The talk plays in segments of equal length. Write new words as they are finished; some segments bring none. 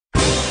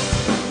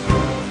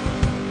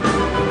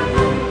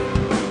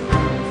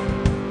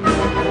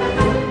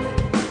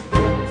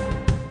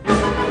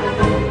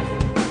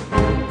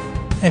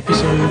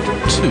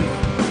2.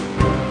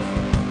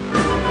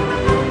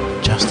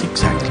 Just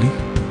exactly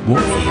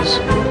what is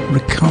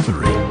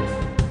recovery?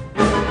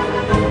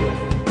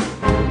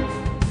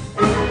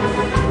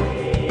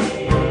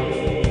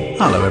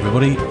 Hello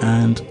everybody,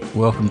 and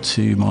welcome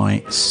to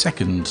my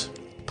second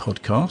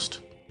podcast.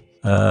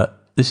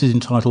 This is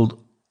entitled,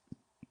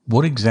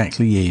 What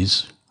Exactly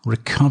is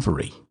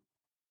Recovery?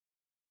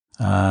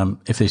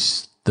 If this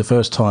is the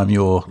first time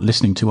you're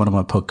listening to one of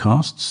my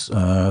podcasts,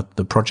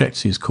 the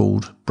project is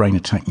called Brain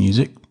Attack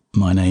Music.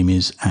 My name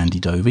is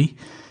Andy Dovey,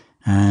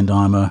 and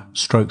I'm a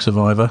stroke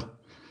survivor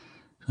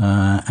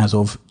as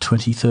of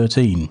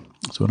 2013.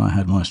 That's when I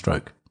had my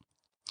stroke.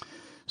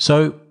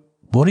 So,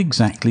 what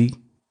exactly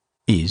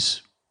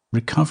is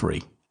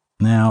recovery?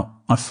 Now,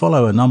 I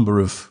follow a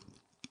number of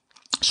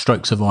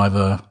stroke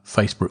survivor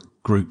Facebook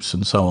groups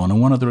and so on,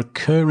 and one of the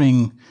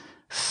recurring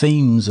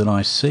themes that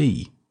I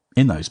see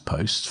in those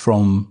posts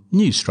from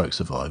new stroke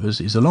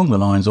survivors is along the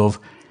lines of,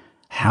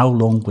 how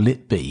long will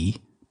it be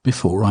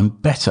before I'm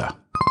better?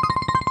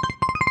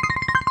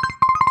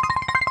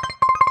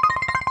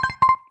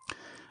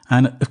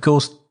 And of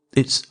course,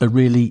 it's a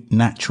really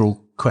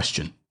natural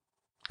question,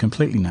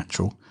 completely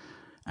natural.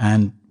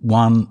 And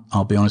one,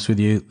 I'll be honest with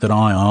you, that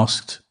I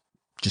asked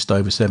just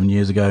over 7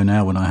 years ago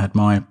now when I had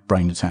my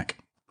brain attack.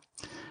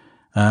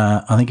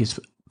 I think it's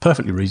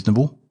perfectly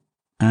reasonable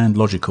and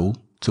logical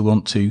to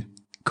want to,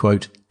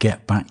 quote,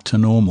 get back to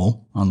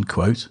normal,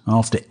 unquote,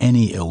 after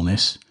any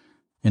illness.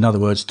 In other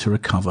words, to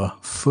recover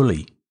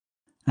fully.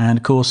 And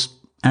of course,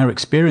 our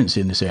experience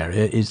in this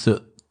area is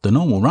that the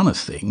normal run of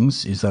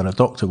things is that a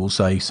doctor will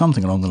say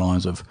something along the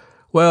lines of,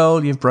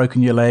 well, you've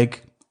broken your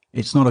leg.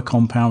 It's not a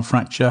compound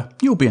fracture.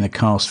 You'll be in a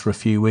cast for a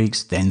few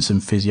weeks, then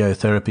some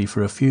physiotherapy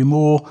for a few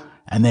more,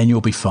 and then you'll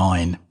be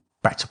fine.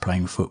 Back to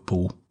playing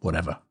football,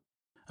 whatever.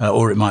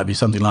 Or it might be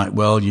something like,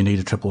 well, you need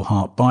a triple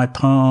heart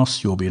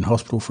bypass, you'll be in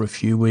hospital for a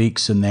few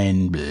weeks, and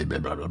then blah, blah,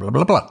 blah, blah, blah,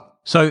 blah, blah.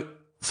 So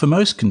for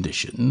most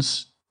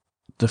conditions,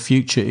 the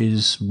future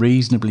is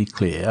reasonably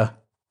clear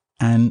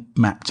and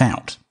mapped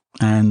out,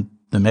 and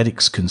the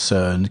medics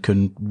concerned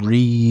can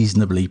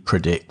reasonably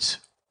predict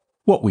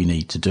what we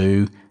need to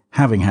do,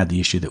 having had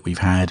the issue that we've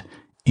had,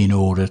 in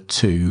order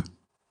to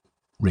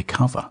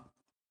recover.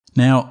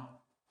 Now,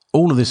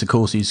 all of this, of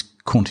course, is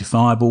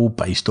quantifiable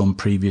based on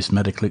previous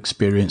medical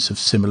experience of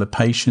similar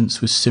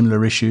patients with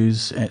similar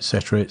issues,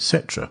 etc.,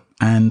 etc.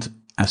 And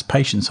as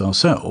patients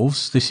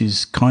ourselves, this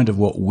is kind of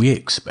what we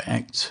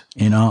expect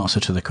in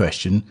answer to the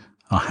question,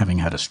 having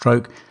had a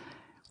stroke,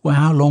 well,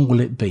 how long will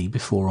it be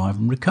before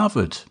I'm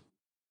recovered?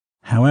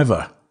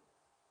 However,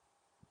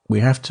 we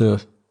have to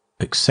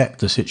accept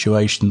the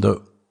situation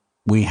that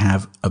we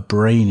have a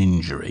brain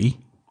injury,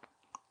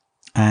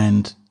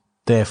 and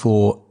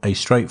therefore a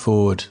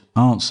straightforward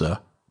answer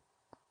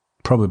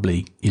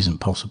probably isn't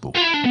possible.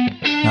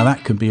 Now,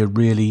 that can be a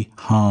really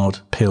hard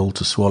pill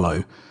to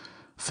swallow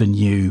for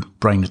new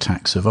brain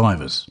attack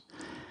survivors.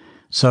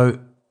 So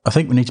I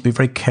think we need to be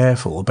very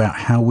careful about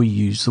how we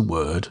use the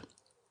word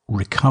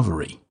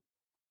recovery.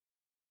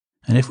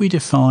 And if we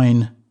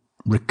define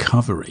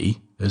recovery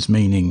as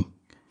meaning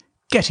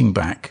getting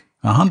back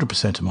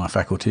 100% of my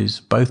faculties,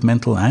 both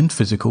mental and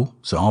physical,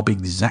 so I'll be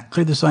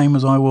exactly the same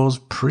as I was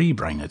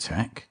pre-brain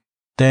attack,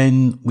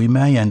 then we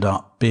may end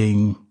up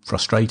being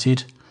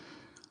frustrated,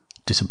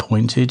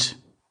 disappointed,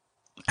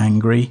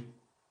 angry,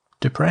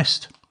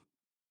 depressed.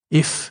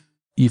 If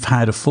you've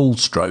had a full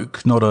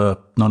stroke, not a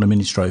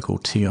mini stroke or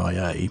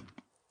TIA,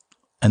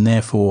 and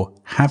therefore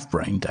have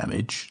brain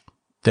damage,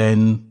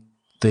 then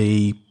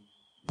the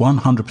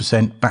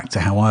 100% back to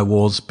how I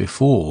was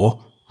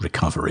before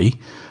recovery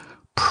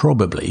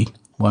probably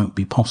won't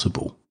be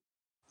possible.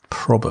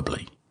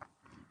 Probably.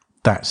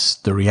 That's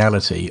the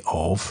reality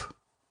of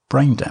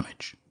brain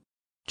damage.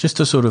 Just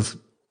to sort of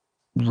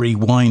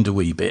rewind a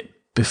wee bit,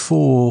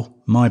 before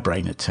my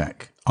brain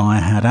attack, I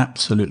had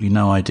absolutely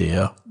no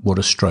idea what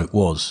a stroke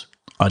was.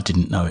 I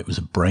didn't know it was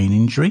a brain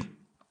injury.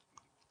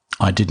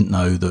 I didn't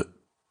know that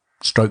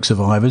stroke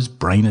survivors,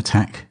 brain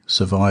attack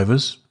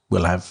survivors,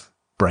 will have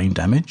brain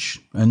damage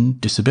and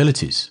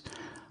disabilities.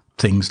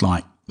 Things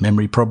like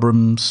memory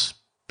problems,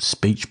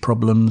 speech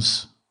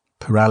problems,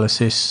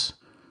 paralysis,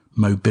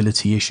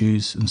 mobility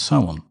issues, and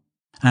so on.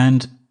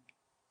 And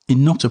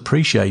in not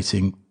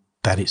appreciating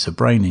that it's a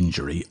brain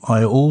injury,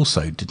 I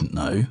also didn't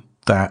know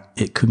that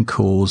it can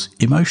cause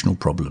emotional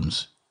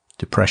problems,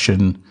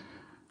 depression,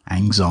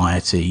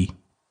 anxiety,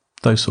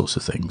 those sorts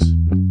of things.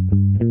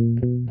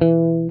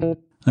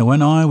 Now,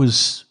 when I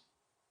was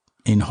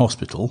in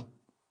hospital,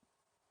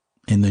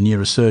 in the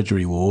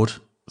neurosurgery ward,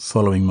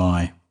 following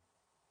my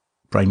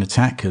brain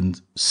attack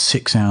and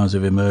 6 hours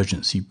of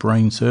emergency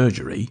brain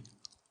surgery,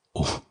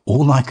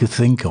 all I could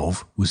think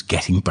of was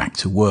getting back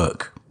to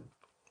work.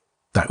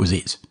 That was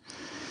it.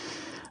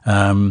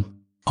 I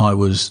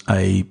was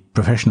a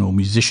professional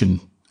musician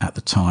at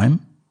the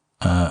time,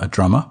 a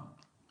drummer,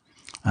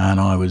 and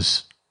I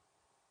was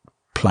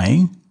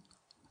playing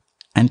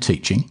and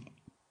teaching,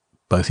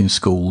 both in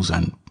schools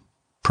and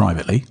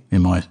privately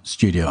in my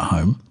studio at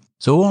home.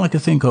 So all I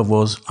could think of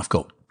was, I've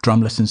got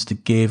drum lessons to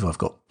give. I've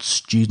got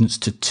students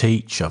to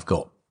teach. I've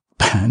got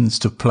bands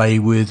to play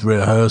with,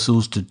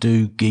 rehearsals to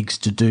do, gigs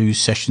to do,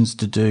 sessions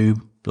to do,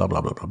 blah,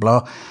 blah, blah, blah,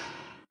 blah.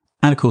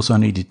 And of course, I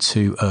needed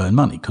to earn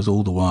money because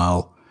all the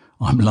while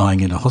I'm lying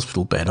in a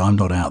hospital bed, I'm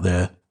not out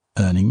there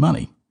earning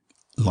money.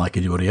 Like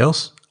anybody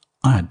else,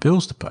 I had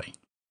bills to pay.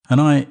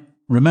 And I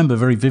remember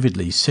very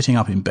vividly sitting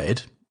up in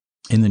bed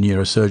in the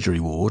neurosurgery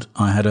ward.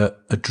 I had a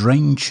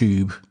drain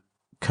tube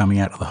coming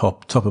out of the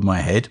top of my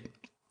head,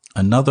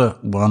 another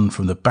one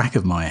from the back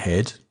of my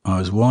head. I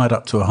was wired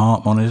up to a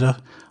heart monitor.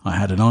 I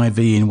had an IV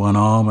in one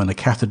arm and a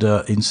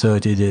catheter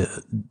inserted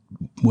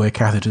where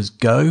catheters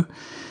go.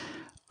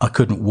 I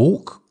couldn't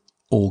walk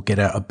or get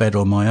out of bed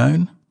on my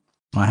own.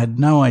 I had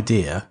no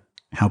idea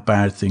how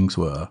bad things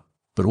were,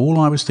 but all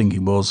I was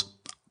thinking was,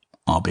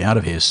 I'll be out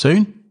of here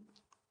soon.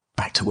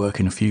 Back to work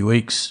in a few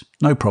weeks.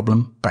 No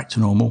problem. Back to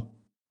normal.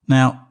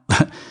 Now,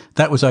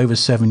 that was over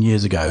 7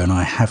 years ago, and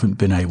I haven't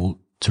been able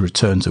to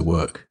return to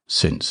work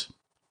since.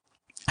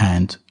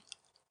 And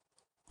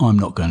I'm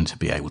not going to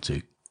be able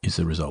to, is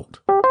the result.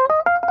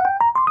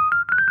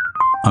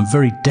 I'm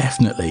very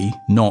definitely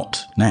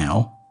not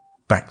now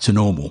back to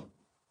normal.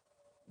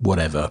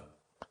 Whatever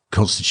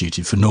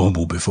constituted for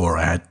normal before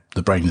I had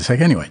the brain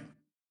attack anyway.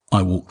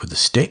 I walk with a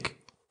stick.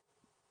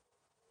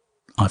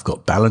 I've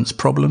got balance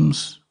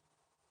problems.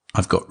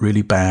 I've got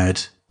really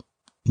bad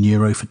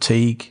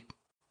neurofatigue.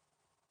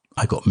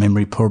 I've got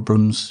memory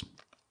problems.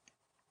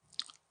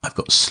 I've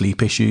got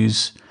sleep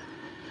issues.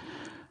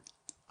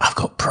 I've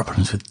got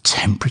problems with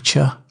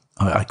temperature.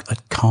 I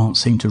can't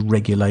seem to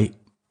regulate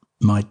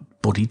my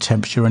body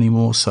temperature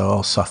anymore, so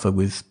I'll suffer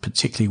with,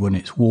 particularly when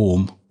it's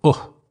warm.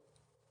 Oh,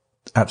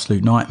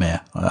 absolute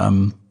nightmare.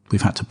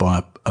 We've had to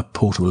buy a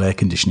portable air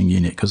conditioning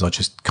unit because I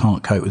just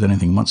can't cope with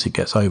anything. Once it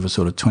gets over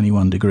sort of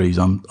 21 degrees,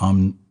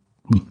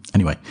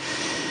 anyway,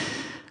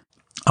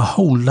 a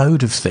whole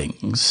load of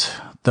things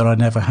that I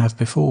never have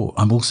before.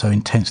 I'm also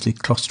intensely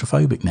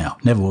claustrophobic now.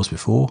 Never was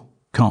before.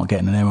 Can't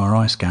get an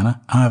MRI scanner.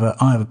 I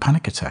have a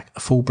panic attack, a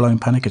full-blown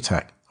panic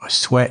attack. I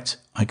sweat.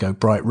 I go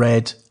bright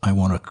red.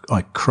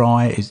 I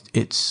cry.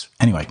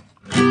 Anyway.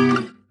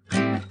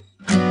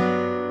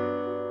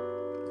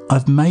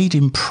 I've made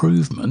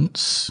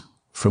improvements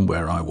from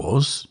where I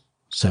was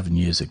 7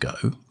 years ago,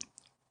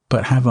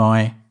 but have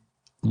I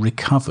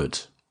recovered?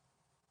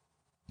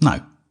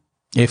 No.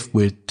 If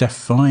we're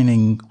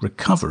defining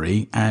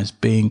recovery as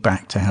being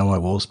back to how I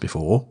was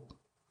before,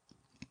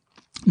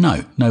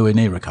 no, nowhere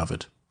near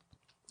recovered.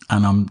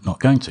 And I'm not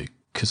going to,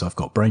 because I've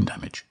got brain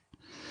damage.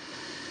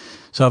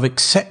 So I've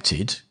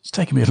accepted, it's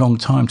taken me a long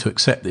time to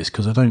accept this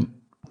because I don't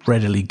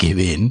readily give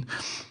in,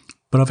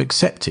 but I've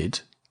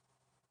accepted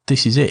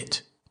this is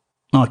it.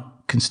 I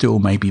can still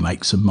maybe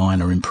make some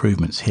minor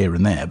improvements here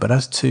and there, but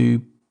as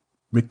to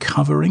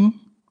recovering,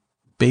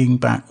 being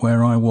back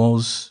where I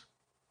was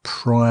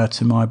prior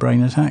to my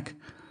brain attack,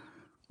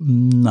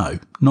 no,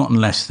 not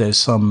unless there's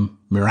some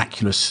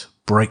miraculous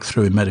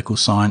breakthrough in medical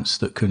science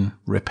that can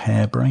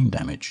repair brain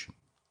damage.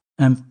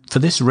 And for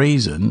this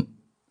reason,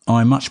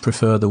 I much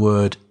prefer the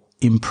word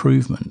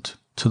improvement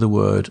to the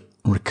word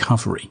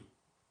recovery,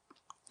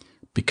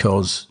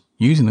 because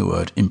using the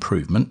word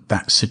improvement,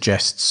 that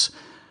suggests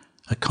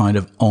a kind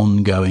of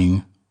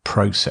ongoing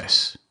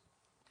process,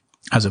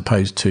 as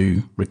opposed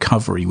to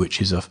recovery,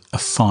 which is a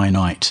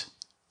finite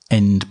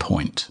end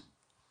point.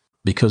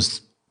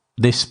 Because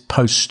this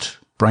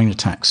post-brain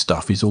attack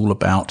stuff is all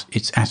about,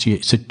 it's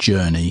a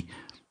journey,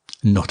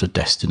 not a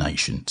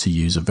destination, to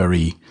use a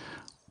very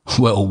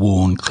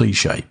well-worn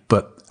cliche,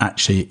 but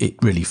actually it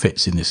really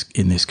fits in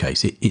this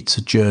case. It's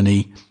a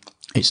journey,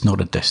 it's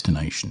not a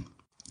destination.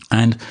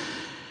 And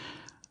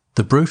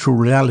the brutal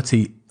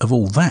reality of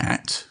all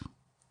that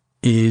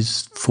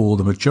is, for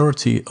the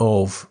majority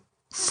of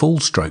full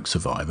stroke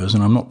survivors,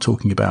 and I'm not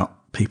talking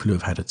about people who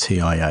have had a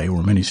TIA or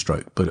a mini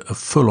stroke, but a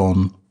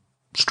full-on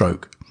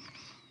stroke,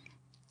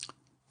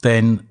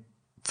 then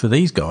for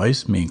these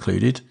guys, me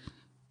included,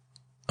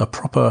 a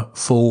proper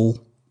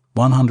full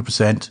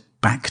 100%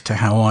 back to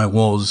how I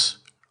was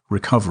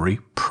recovery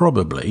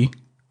probably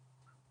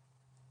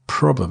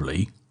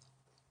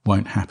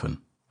won't happen.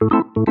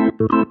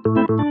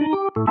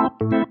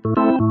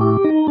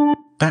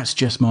 That's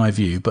just my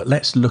view, but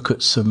let's look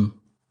at some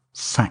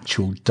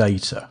factual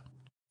data.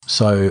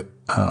 So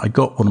I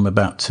got what I'm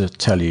about to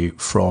tell you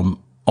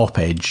from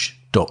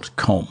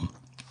opedge.com,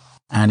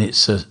 and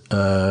it's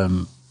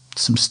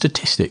some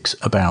statistics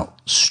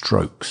about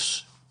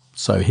strokes.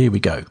 So here we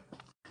go.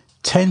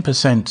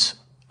 10%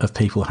 of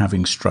people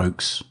having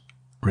strokes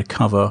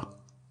recover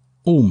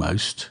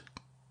almost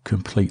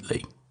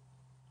completely.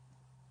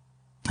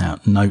 Now,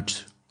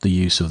 note the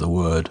use of the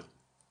word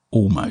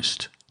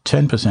almost.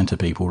 10% of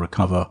people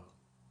recover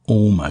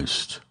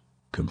almost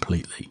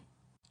completely.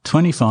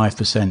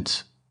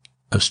 25%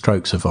 of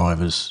stroke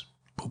survivors,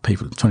 or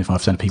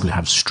 25% of people who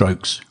have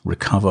strokes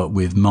recover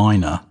with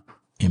minor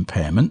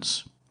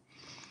impairments.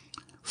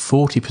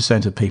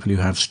 40% of people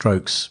who have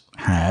strokes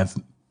have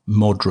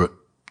moderate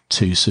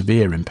to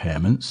severe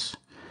impairments.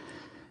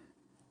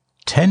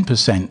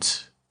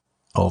 10%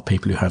 of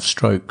people who have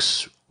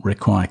strokes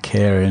require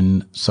care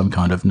in some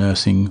kind of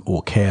nursing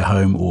or care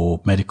home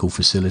or medical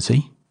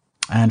facility.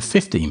 And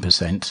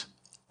 15%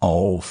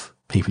 of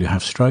people who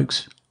have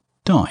strokes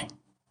die.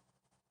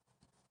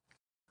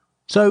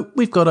 So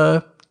we've got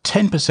a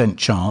 10%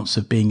 chance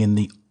of being in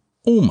the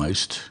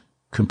almost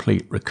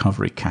complete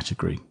recovery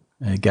category.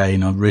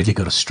 Again, I've really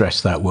got to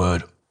stress that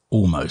word,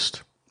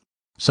 almost.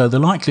 So the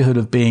likelihood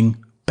of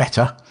being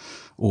better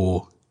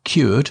or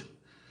cured,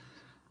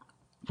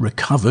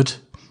 recovered,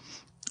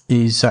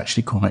 is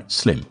actually quite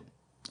slim.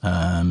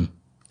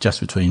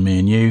 Just between me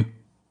and you,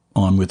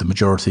 I'm with the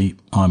majority.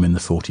 I'm in the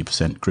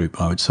 40%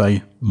 group, I would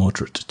say,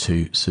 moderate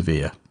to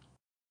severe.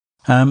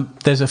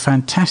 There's a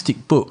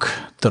fantastic book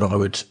that I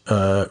would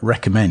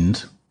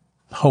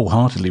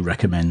wholeheartedly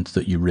recommend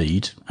that you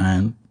read,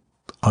 and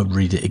I'd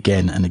read it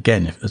again and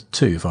again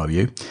if I were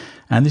you.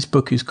 And this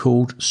book is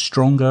called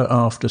Stronger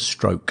After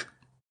Stroke,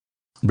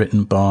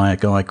 written by a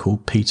guy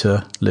called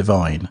Peter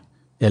Levine,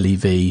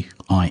 Levine.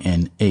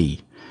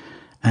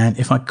 And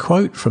if I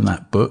quote from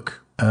that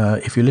book,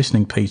 if you're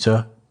listening,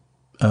 Peter,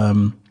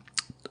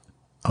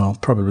 I'll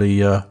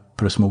probably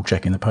put a small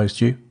check in the post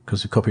to you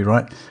because of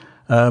copyright.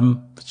 I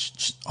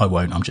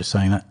won't, I'm just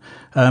saying that.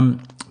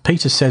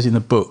 Peter says in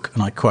the book,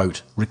 and I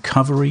quote,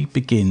 "Recovery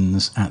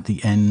begins at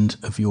the end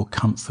of your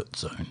comfort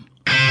zone."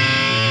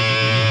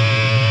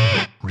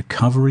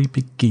 Recovery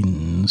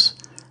begins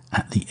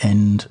at the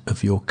end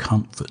of your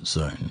comfort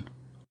zone.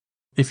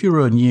 If you're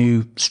a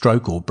new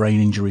stroke or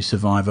brain injury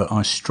survivor,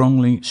 I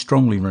strongly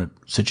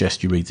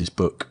suggest you read this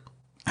book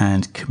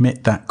and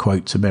commit that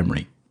quote to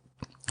memory.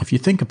 If you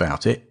think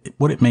about it,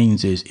 what it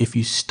means is if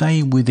you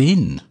stay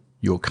within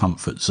your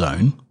comfort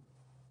zone,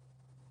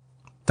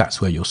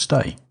 that's where you'll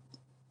stay.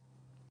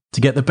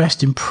 To get the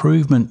best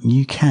improvement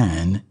you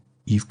can,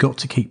 you've got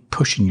to keep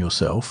pushing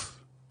yourself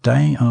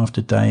day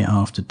after day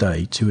after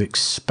day to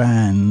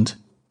expand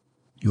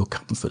your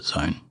comfort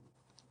zone.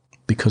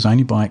 Because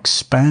only by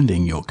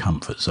expanding your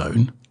comfort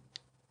zone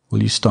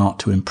will you start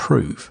to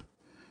improve.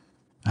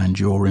 And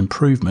your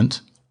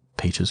improvement,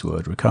 Peter's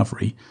word,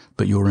 recovery,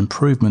 but your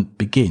improvement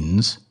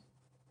begins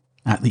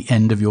at the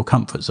end of your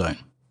comfort zone.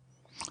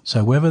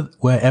 So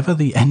wherever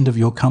the end of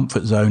your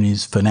comfort zone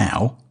is for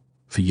now,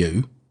 for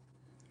you,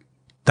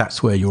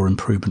 that's where your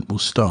improvement will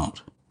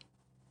start.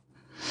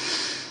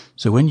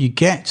 So when you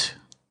get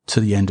to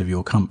the end of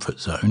your comfort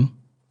zone,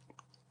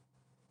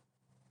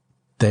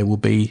 there will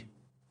be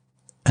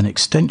an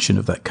extension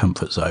of that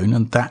comfort zone,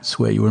 and that's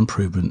where your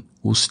improvement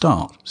will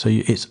start. So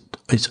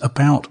it's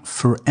about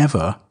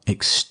forever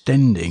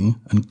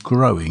extending and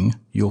growing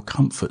your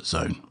comfort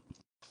zone,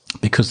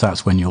 because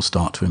that's when you'll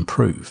start to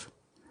improve.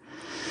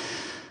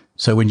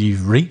 So when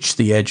you've reached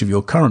the edge of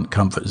your current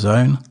comfort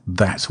zone,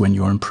 that's when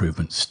your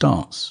improvement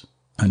starts.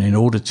 And in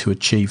order to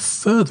achieve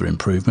further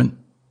improvement,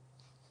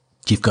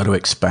 you've got to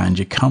expand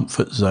your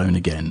comfort zone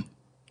again.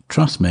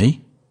 Trust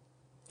me,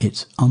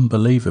 it's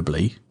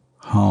unbelievably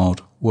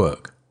hard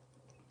work.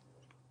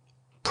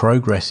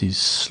 Progress is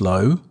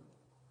slow,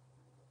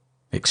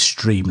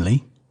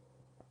 extremely.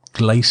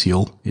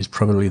 Glacial is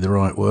probably the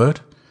right word,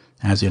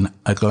 as in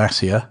a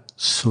glacier,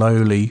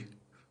 slowly,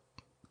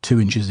 2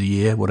 inches a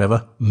year,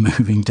 whatever,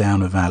 moving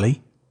down a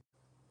valley.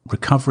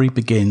 Recovery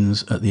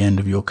begins at the end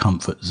of your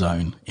comfort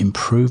zone.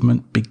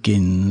 Improvement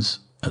begins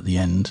at the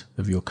end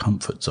of your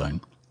comfort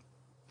zone.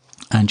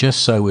 And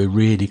just so we're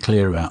really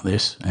clear about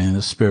this, and in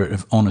the spirit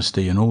of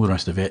honesty and all the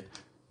rest of it,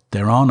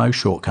 there are no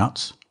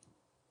shortcuts.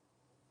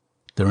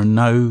 There are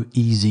no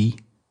easy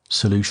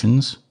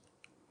solutions.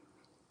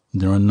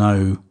 There are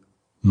no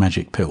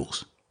magic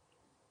pills.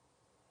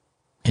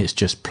 It's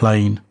just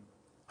plain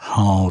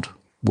hard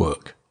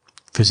work,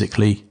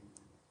 physically,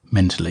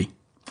 mentally.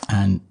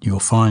 And you'll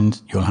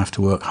find you'll have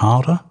to work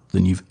harder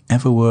than you've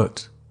ever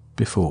worked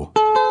before.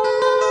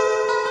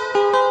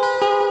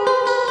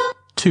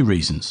 2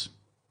 reasons.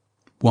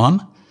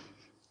 1,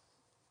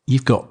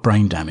 you've got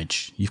brain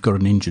damage. You've got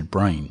an injured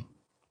brain.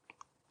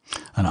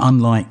 And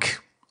unlike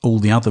all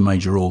the other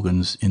major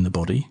organs in the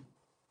body,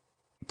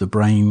 the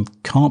brain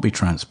can't be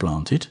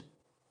transplanted.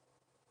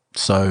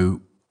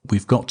 So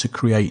we've got to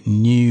create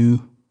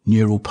new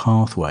neural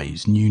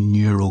pathways, new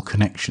neural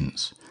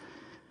connections.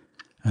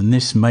 And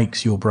this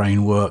makes your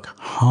brain work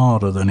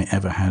harder than it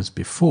ever has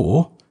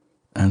before.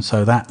 And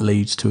so that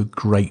leads to a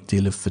great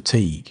deal of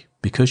fatigue.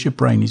 Because your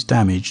brain is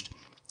damaged,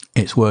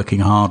 it's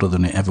working harder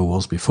than it ever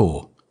was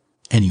before.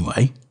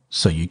 Anyway,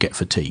 so you get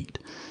fatigued.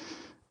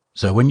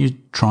 So when you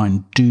try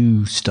and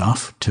do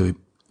stuff to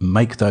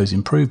make those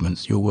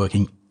improvements, you're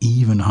working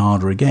even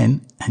harder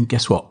again. And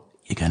guess what?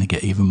 You're going to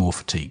get even more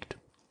fatigued.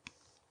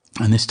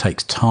 And this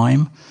takes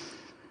time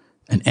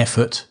and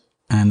effort.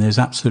 And there's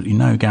absolutely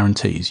no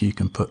guarantees. You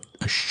can put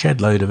a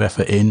shed load of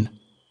effort in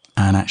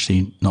and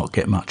actually not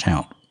get much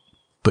out.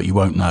 But you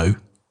won't know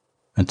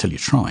until you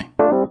try.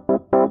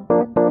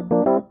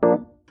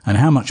 And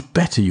how much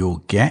better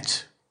you'll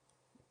get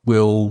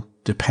will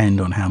depend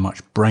on how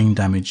much brain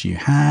damage you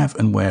have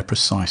and where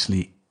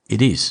precisely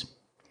it is.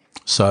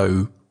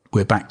 So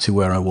we're back to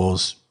where I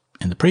was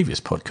in the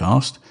previous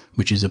podcast,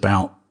 which is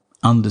about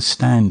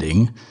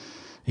understanding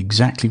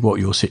exactly what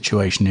your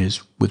situation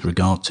is with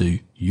regard to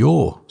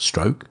your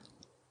stroke,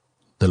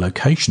 the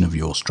location of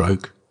your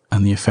stroke,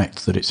 and the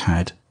effect that it's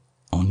had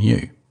on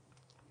you.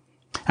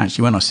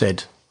 Actually, when I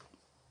said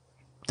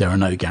there are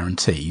no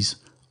guarantees,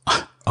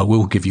 I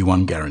will give you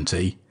one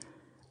guarantee,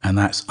 and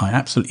that's I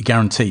absolutely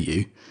guarantee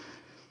you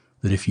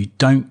that if you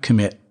don't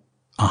commit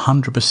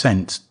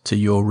 100% to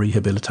your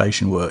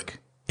rehabilitation work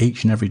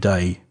each and every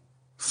day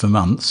for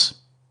months,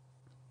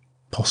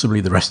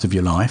 possibly the rest of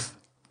your life,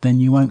 then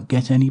you won't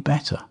get any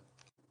better.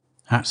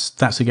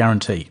 That's a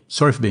guarantee.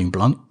 Sorry for being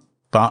blunt,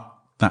 but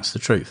that's the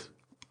truth.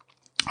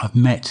 I've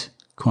met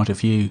quite a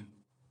few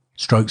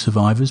stroke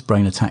survivors,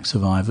 brain attack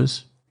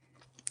survivors,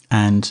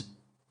 and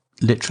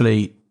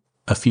literally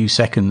a few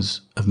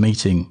seconds of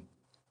meeting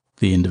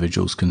the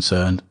individuals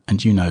concerned,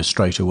 and you know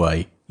straight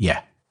away,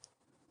 yeah,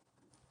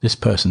 this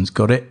person's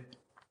got it,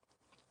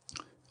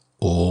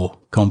 or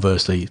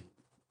conversely,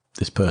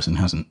 this person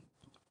hasn't.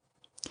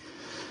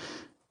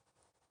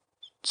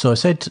 So I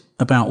said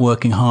about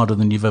working harder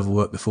than you've ever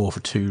worked before for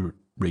two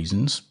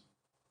reasons.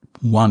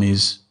 One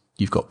is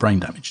you've got brain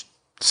damage.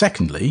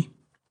 Secondly,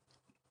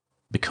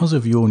 because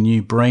of your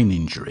new brain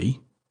injury,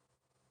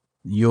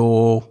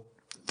 your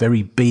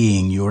very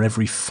being, your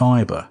every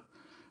fibre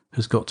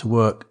has got to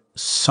work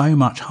so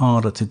much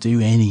harder to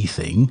do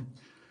anything.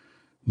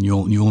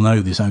 You'll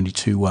know this only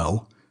too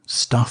well.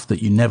 Stuff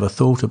that you never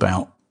thought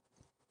about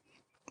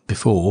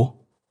before,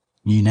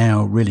 you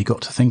now really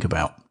got to think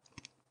about.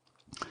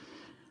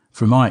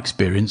 From my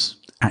experience,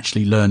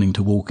 actually learning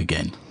to walk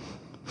again.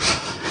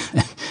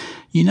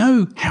 You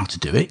know how to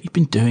do it. You've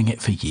been doing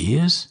it for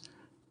years.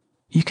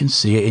 You can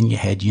see it in your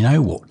head. You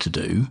know what to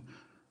do.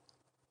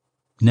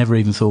 Never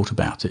even thought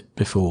about it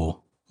before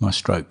my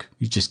stroke.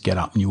 You just get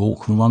up and you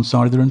walk from one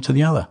side of the room to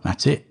the other.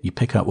 That's it. You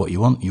pick up what you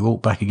want. You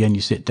walk back again.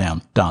 You sit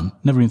down. Done.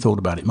 Never even thought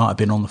about it. Might have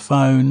been on the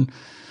phone,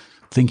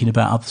 thinking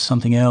about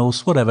something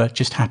else, whatever.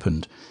 Just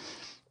happened.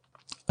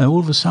 And all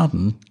of a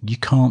sudden, you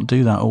can't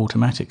do that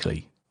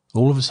automatically.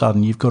 All of a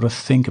sudden, you've got to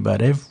think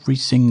about every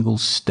single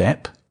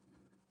step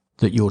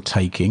that you're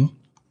taking.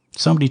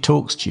 Somebody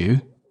talks to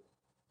you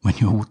when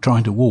you're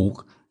trying to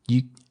walk.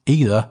 You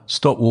either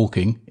stop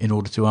walking in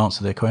order to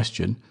answer their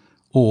question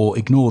or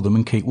ignore them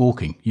and keep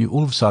walking.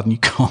 All of a sudden, you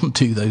can't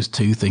do those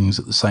two things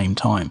at the same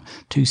time.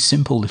 Two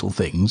simple little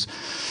things.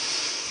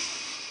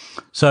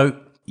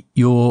 So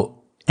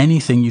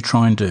anything you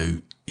try and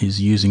do is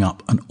using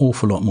up an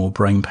awful lot more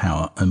brain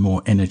power and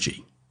more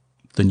energy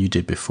than you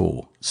did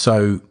before.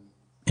 So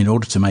in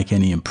order to make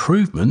any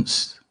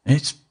improvements,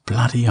 it's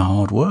bloody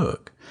hard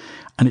work.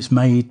 And it's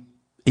made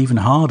even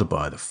harder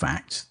by the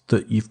fact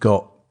that you've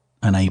got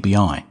an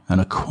ABI, an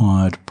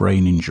acquired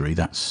brain injury.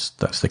 That's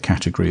the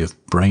category of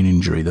brain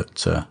injury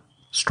that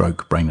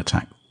stroke, brain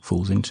attack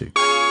falls into.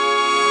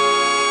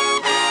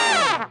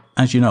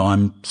 As you know,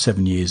 I'm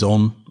 7 years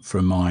on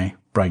from my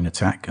brain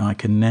attack. I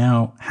can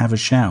now have a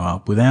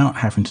shower without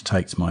having to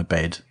take to my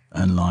bed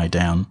and lie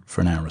down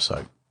for an hour or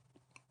so.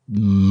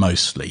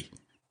 Mostly.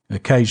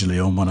 Occasionally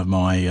on one of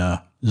my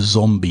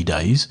zombie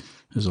days,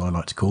 as I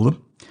like to call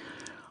them,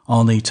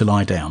 I'll need to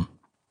lie down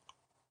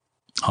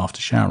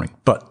after showering.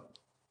 But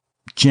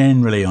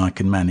generally I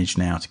can manage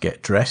now to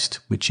get dressed,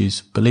 which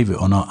is, believe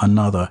it or not,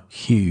 another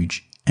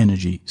huge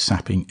energy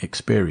sapping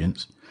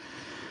experience.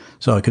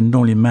 So I can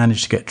normally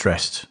manage to get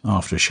dressed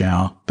after a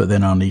shower, but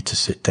then I'll need to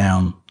sit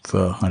down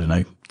for,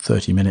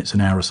 30 minutes,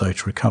 an hour or so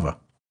to recover.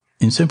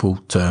 In simple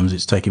terms,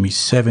 it's taken me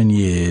 7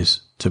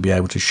 years to be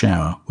able to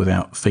shower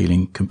without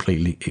feeling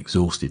completely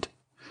exhausted.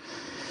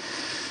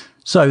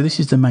 So this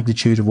is the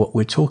magnitude of what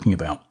we're talking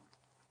about.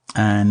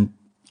 And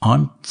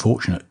I'm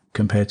fortunate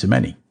compared to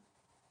many.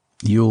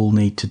 You'll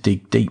need to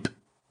dig deep,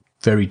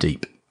 very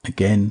deep,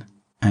 again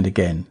and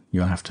again.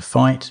 You'll have to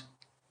fight.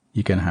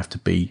 You're going to have to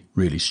be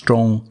really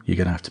strong. You're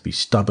going to have to be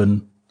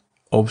stubborn,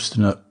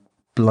 obstinate,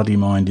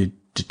 bloody-minded,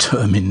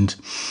 determined,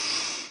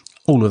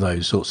 all of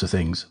those sorts of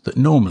things that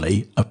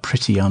normally are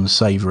pretty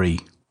unsavoury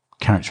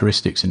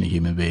characteristics in a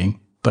human being,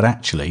 but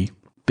actually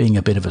being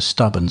a bit of a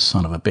stubborn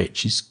son of a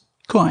bitch is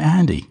quite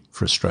handy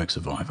for a stroke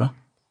survivor.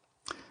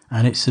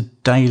 And it's a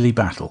daily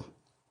battle.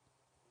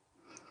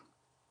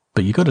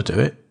 But you've got to do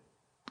it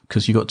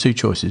because you've got two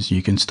choices.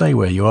 You can stay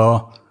where you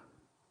are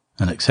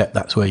and accept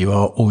that's where you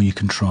are, or you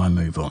can try and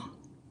move on.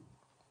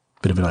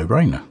 Bit of a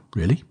no-brainer,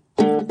 really.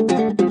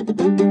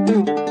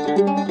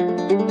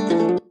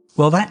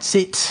 Well, that's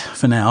it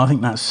for now. I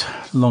think that's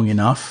long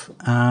enough.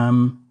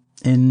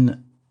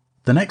 In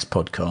the next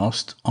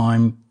podcast,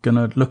 I'm going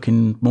to look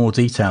in more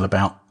detail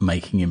about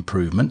making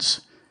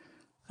improvements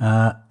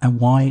and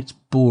why it's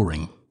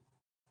boring.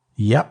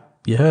 Yep,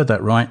 you heard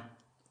that right.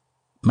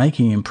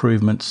 Making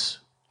improvements,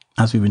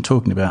 as we've been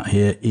talking about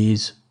here,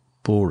 is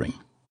boring.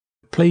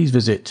 Please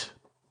visit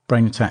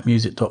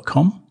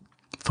brainattackmusic.com,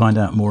 find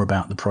out more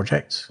about the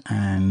project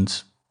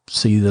and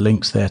see the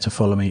links there to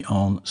follow me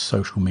on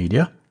social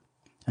media.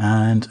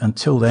 And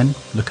until then,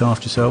 look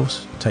after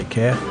yourselves, take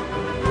care,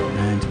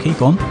 and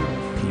keep on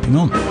keeping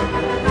on.